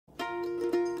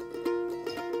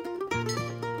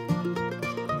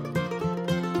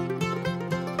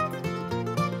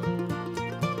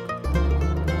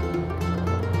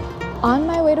On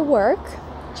my way to work,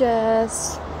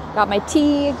 just got my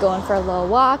tea, going for a little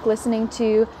walk, listening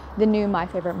to the new My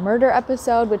Favorite Murder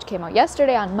episode, which came out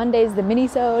yesterday on Mondays, the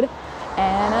mini-sode.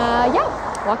 And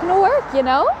yeah, walking to work, you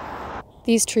know?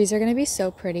 These trees are gonna be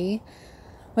so pretty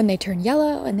when they turn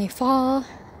yellow and they fall.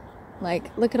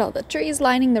 Like, look at all the trees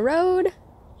lining the road.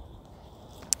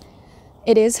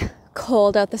 It is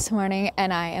cold out this morning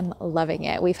and I am loving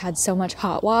it. We've had so much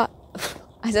hot water.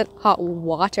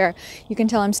 You can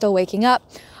tell I'm still waking up.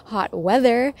 Hot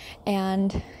weather,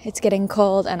 and it's getting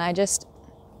cold, and I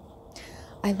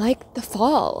like the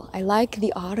fall. I like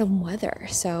the autumn weather,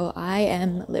 so I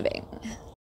am living.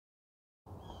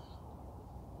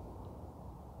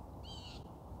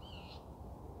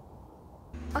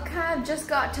 Okay, I've just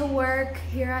got to work.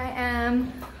 Here I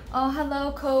am. Oh,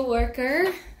 hello,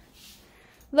 co-worker.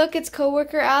 Look, it's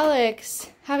co-worker Alex.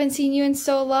 Haven't seen you in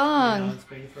so long. I know, it's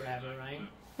been forever, right?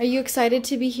 Are you excited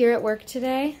to be here at work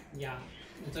today? Yeah,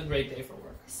 it's a great day for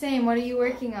work. Same. What are you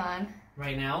working on?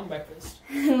 Right now, breakfast.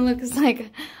 It looks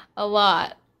like a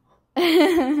lot.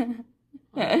 I'm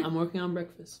working on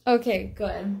breakfast. Okay,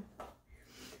 good.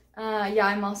 Yeah,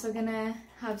 I'm also gonna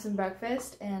have some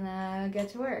breakfast and get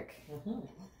to work.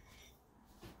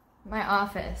 My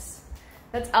office.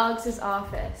 That's Alex's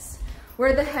office.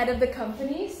 We're the head of the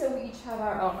company, so we each have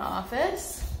our own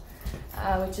office,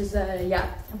 which is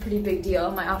yeah, a pretty big deal.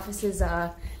 My office is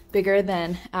bigger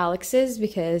than Alex's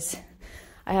because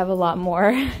I have a lot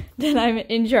more than I'm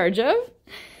in charge of.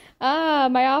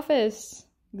 My office,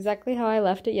 exactly how I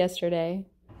left it yesterday.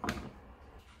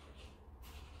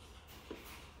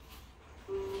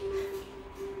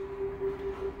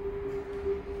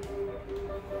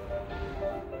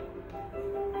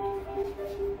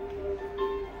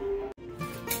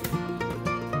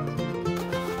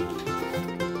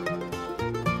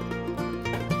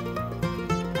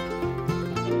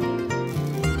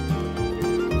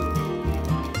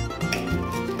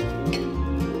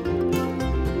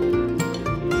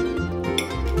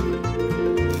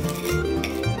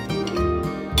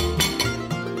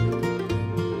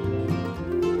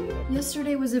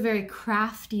 Yesterday was a very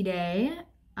crafty day.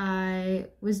 I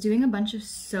was doing a bunch of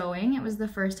sewing. It was the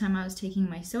first time I was taking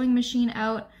my sewing machine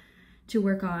out to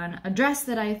work on a dress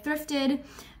that I thrifted.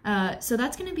 So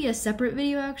that's gonna be a separate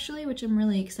video actually, which I'm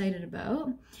really excited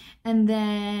about. And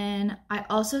then I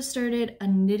also started a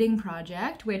knitting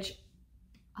project, which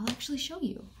I'll actually show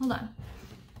you. Hold on.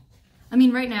 I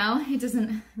mean, right now it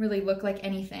doesn't really look like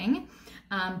anything,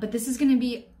 but this is gonna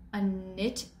be a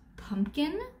knit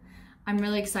pumpkin. I'm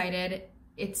really excited.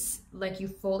 It's like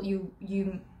you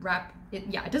wrap it.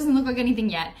 Yeah, it doesn't look like anything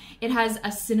yet. It has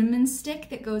a cinnamon stick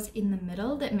that goes in the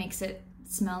middle that makes it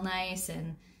smell nice,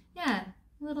 and yeah,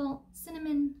 a little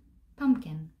cinnamon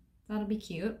pumpkin. That'll be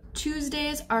cute.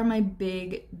 Tuesdays are my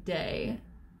big day,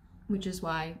 which is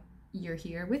why you're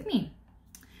here with me.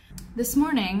 This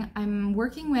morning, I'm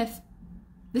working with,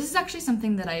 this is actually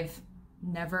something that I've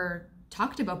never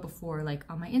talked about before, like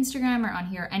on my Instagram or on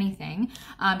here or anything,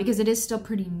 because it is still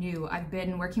pretty new. I've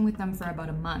been working with them for about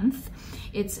a month.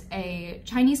 It's a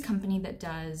Chinese company that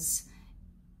does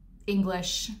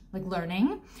English like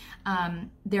learning.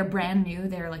 They're brand new,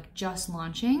 they're like just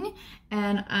launching,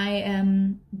 and I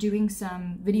am doing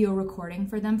some video recording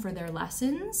for them for their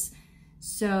lessons.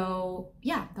 So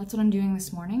yeah, that's what I'm doing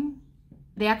this morning.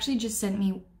 They actually just sent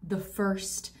me the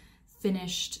first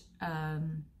finished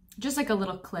just like a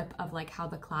little clip of like how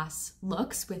the class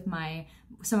looks with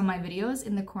some of my videos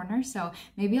in the corner. So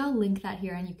maybe I'll link that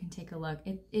here and you can take a look.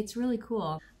 It's really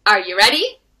cool. Are you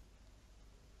ready?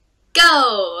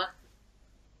 Go!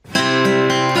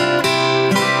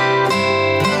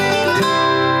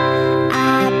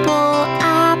 Apple,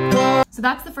 apple. So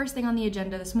that's the first thing on the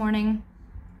agenda this morning.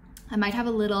 I might have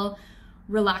a little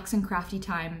relax and crafty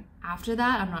time after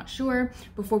that, I'm not sure,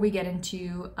 before we get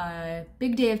into a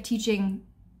big day of teaching.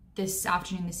 This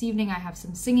afternoon, this evening, I have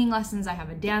some singing lessons, I have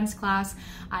a dance class,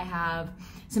 I have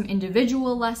some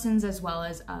individual lessons, as well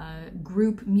as a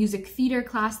group music theater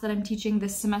class that I'm teaching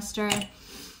this semester.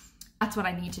 That's what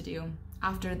I need to do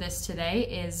after this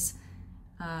today, is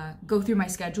go through my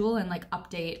schedule and like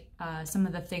update some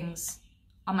of the things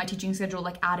on my teaching schedule,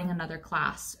 like adding another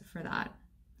class for that.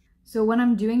 So when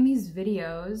I'm doing these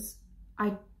videos,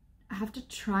 I have to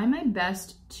try my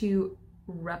best to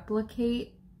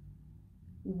replicate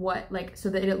what, like, so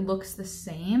that it looks the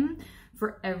same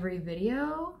for every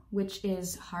video, which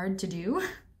is hard to do.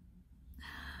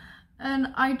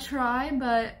 And I try,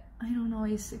 but I don't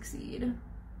always succeed.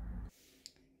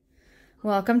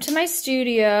 Welcome to my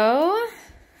studio.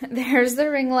 There's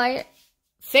the ring light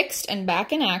fixed and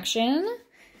back in action.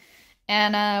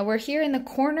 And we're here in the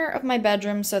corner of my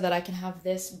bedroom so that I can have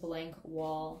this blank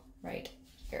wall right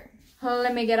here.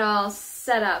 Let me get all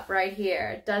set up right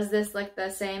here. Does this look the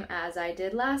same as I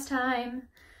did last time?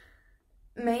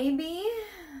 Maybe?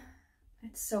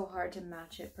 It's so hard to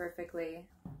match it perfectly.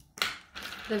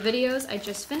 The videos I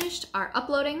just finished are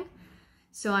uploading,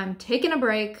 so I'm taking a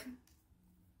break.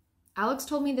 Alex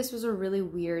told me this was a really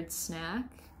weird snack.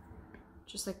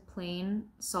 Just like plain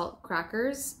salt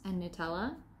crackers and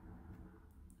Nutella.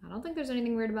 I don't think there's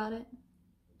anything weird about it.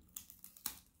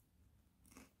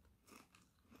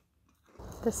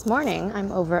 This morning,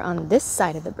 I'm over on this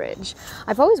side of the bridge.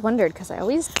 I've always wondered, because I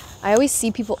always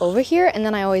see people over here, and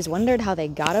then I always wondered how they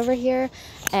got over here,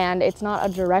 and it's not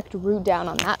a direct route down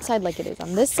on that side like it is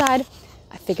on this side.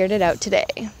 I figured it out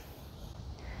today.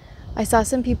 I saw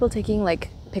some people taking like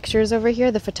pictures over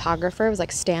here. The photographer was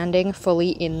like standing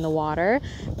fully in the water,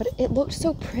 but it looked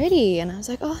so pretty, and I was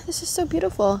like, oh, this is so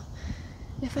beautiful.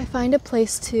 If I find a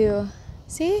place to,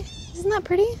 see, isn't that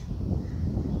pretty?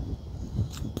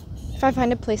 If I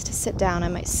find a place to sit down, I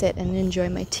might sit and enjoy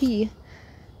my tea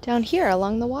down here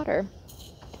along the water.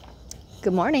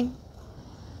 Good morning.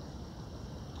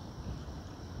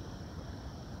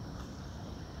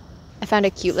 I found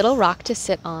a cute little rock to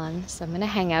sit on, so I'm gonna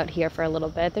hang out here for a little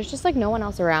bit. There's just like no one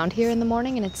else around here in the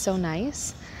morning, and it's so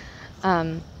nice.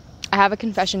 I have a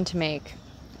confession to make.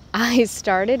 I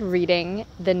started reading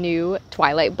the new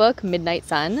Twilight book, Midnight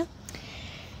Sun.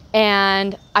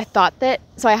 And I thought that,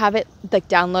 so I have it like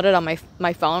downloaded on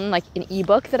my phone, like an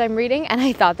ebook that I'm reading, and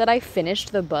I thought that I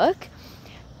finished the book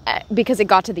because it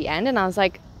got to the end, and I was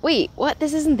like, wait, what?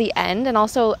 This isn't the end? And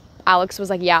also Alex was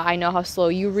like, yeah, I know how slow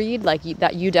you read, like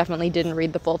that you definitely didn't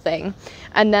read the full thing.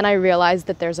 And then I realized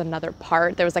that there's another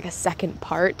part. There was like a second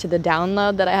part to the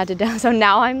download that I had to download. So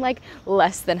now I'm like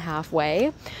less than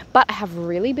halfway, but I have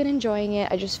really been enjoying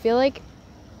it. I feel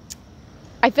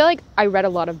like I read a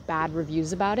lot of bad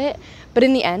reviews about it, but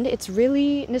in the end, it's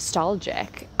really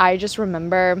nostalgic. I just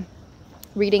remember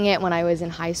reading it when I was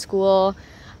in high school.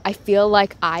 I feel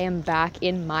like I am back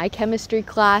in my chemistry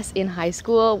class in high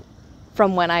school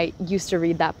from when I used to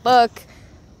read that book.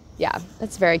 Yeah,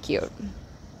 it's very cute.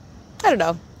 I don't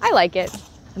know. I like it.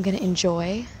 I'm gonna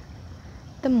enjoy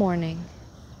the morning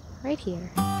right here.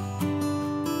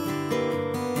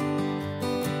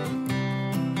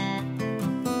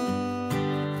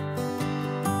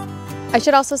 I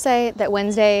should also say that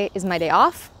Wednesday is my day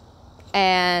off,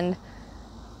 and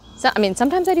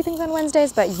sometimes I do things on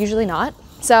Wednesdays, but usually not.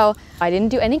 So I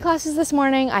didn't do any classes this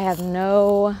morning. I have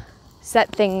no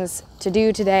set things to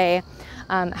do today.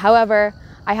 However,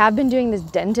 I have been doing this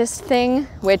dentist thing,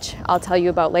 which I'll tell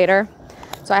you about later.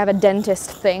 So I have a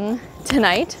dentist thing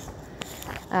tonight.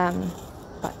 All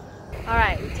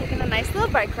right, we've taken a nice little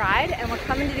bike ride, and we're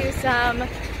coming to do some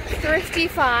thrifty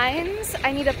finds.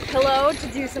 I need a pillow to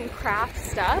do some craft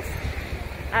stuff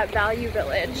at Value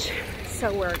Village.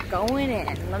 So we're going in.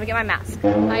 Let me get my mask.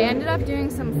 I ended up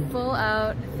doing some full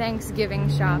out Thanksgiving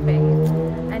shopping,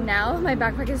 and now my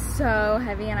backpack is so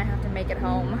heavy and I have to make it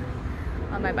home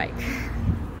on my bike.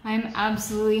 I'm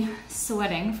absolutely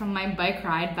sweating from my bike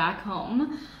ride back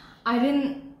home. I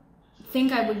didn't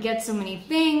think I would get so many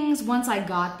things once I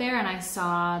got there and I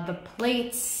saw the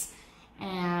plates,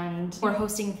 and we're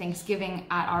hosting Thanksgiving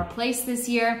at our place this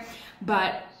year,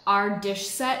 but our dish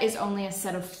set is only a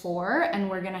set of 4 and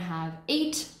we're gonna have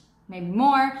 8, maybe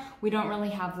more. We don't really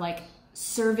have like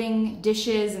serving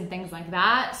dishes and things like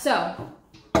that. So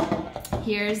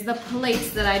here's the plates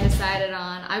that I decided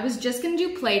on. I was just gonna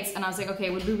do plates and I was like, okay,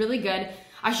 it would be really good.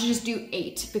 I should just do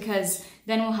 8 because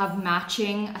then we'll have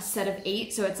matching a set of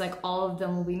 8. So it's like all of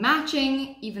them will be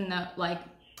matching, even though like,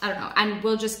 I don't know. And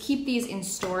we'll just keep these in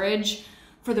storage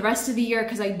for the rest of the year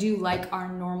because I do like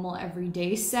our normal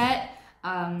everyday set.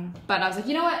 But I was like,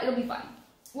 you know what? It'll be fun.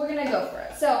 We're gonna go for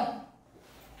it. So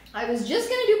I was just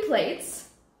gonna do plates,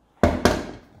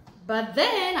 but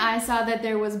then I saw that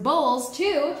there was bowls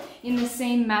too in the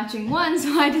same matching one.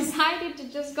 So I decided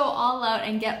to just go all out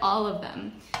and get all of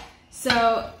them.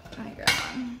 So let me grab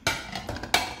one.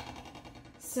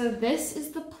 So this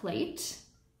is the plate.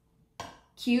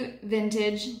 Cute,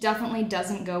 vintage, definitely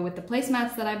doesn't go with the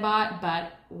placemats that I bought,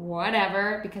 but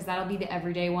whatever, because that'll be the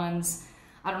everyday ones.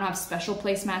 I don't have special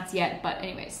placemats yet, but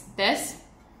anyways, there's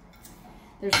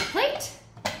the plate,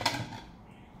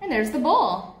 and there's the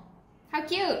bowl. How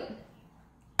cute.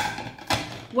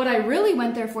 What I really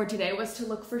went there for today was to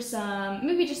look for some,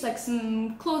 maybe just like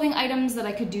some clothing items that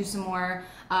I could do some more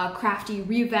crafty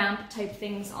revamp type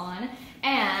things on,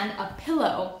 and a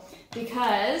pillow,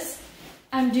 because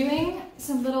I'm doing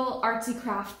some little artsy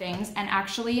craft things and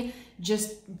actually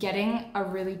just getting a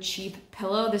really cheap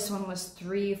pillow. This one was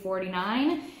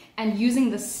 $3.49, and using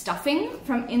the stuffing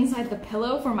from inside the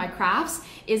pillow for my crafts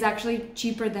is actually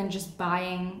cheaper than just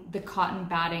buying the cotton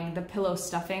batting, the pillow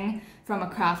stuffing from a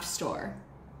craft store.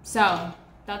 So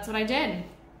that's what I did.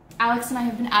 Alex and I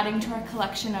have been adding to our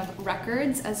collection of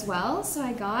records as well. So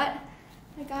I got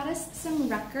us some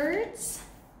records.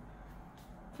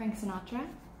 Frank Sinatra.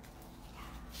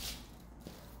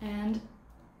 And,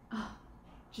 oh,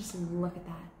 just look at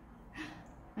that.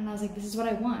 And I was like, this is what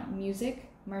I want. Music,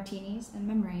 martinis, and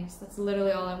memories. That's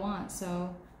literally all I want,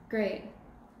 so great.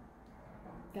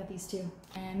 Got these two.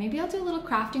 And maybe I'll do a little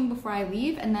crafting before I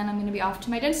leave, and then I'm gonna be off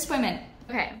to my dentist appointment.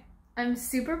 Okay, I'm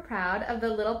super proud of the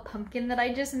little pumpkin that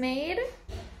I just made.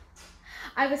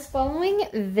 I was following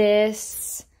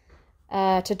this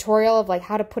tutorial of like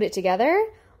how to put it together,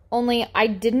 only I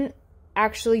didn't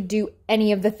actually do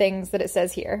any of the things that it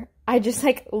says here. I just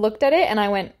like looked at it and I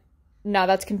went, no,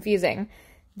 that's confusing.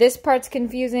 This part's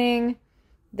confusing.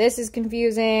 This is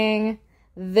confusing.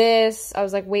 This, I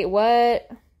was like, wait, what?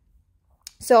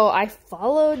 So I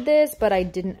followed this, but I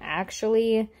didn't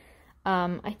actually.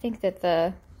 I think that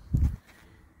the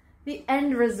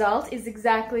end result is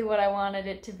exactly what I wanted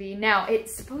it to be. Now,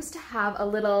 it's supposed to have a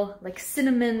little like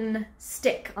cinnamon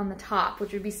stick on the top,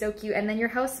 which would be so cute. And then your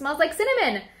house smells like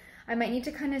cinnamon. I might need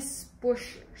to kind of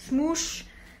smoosh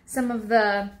some of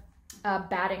the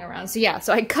batting around. So yeah,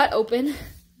 so I cut open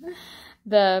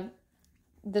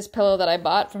this pillow that I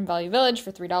bought from Value Village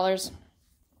for $3.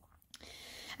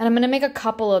 And I'm gonna make a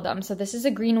couple of them. So this is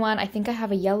a green one. I think I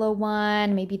have a yellow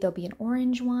one. Maybe there'll be an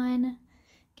orange one.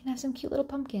 Can have some cute little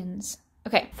pumpkins.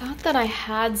 Okay, thought that I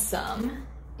had some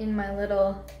in my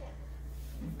little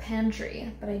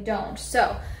pantry, but I don't.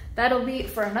 So that'll be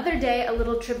for another day, a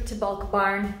little trip to Bulk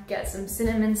Barn, get some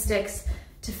cinnamon sticks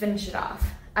to finish it off.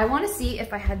 I want to see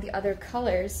if I had the other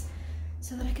colors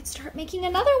so that I could start making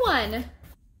another one.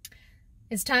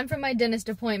 It's time for my dentist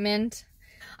appointment.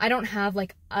 I don't have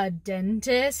like a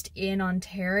dentist in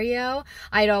Ontario.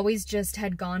 I'd always just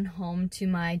had gone home to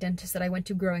my dentist that I went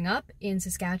to growing up in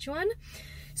Saskatchewan.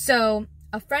 So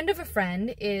a friend of a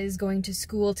friend is going to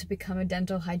school to become a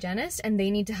dental hygienist, and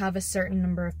they need to have a certain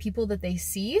number of people that they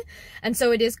see. And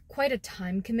so it is quite a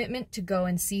time commitment to go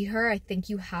and see her. I think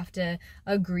you have to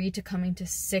agree to coming to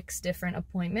 6 different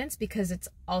appointments because it's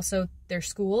also their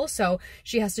school. So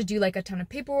she has to do like a ton of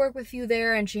paperwork with you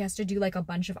there, and she has to do like a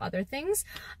bunch of other things.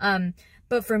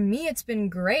 But for me, it's been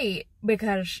great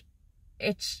because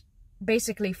it's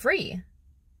basically free.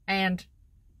 And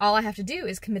all I have to do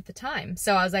is commit the time.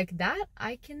 So I was like, that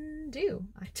I can do.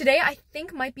 Today, I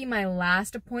think might be my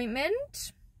last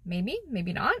appointment. Maybe,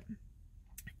 maybe not.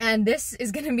 And this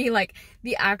is gonna be like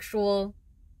the actual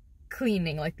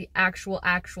cleaning, like the actual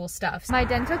stuff. My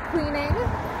dental cleaning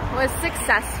was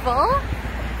successful.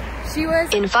 She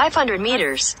was— In 500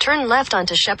 meters, turn left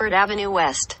onto Shepherd Avenue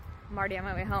West. I'm already on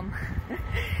my way home.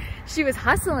 She was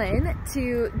hustling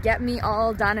to get me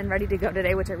all done and ready to go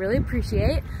today, which I really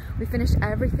appreciate. We finished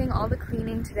everything, all the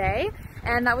cleaning today,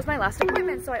 and that was my last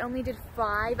appointment. So I only did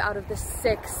 5 out of the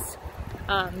 6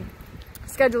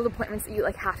 scheduled appointments that you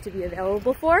like have to be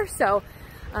available for. So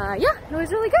yeah, it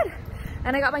was really good.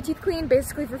 And I got my teeth cleaned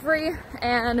basically for free,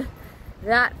 and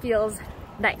that feels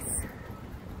nice.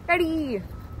 Ready.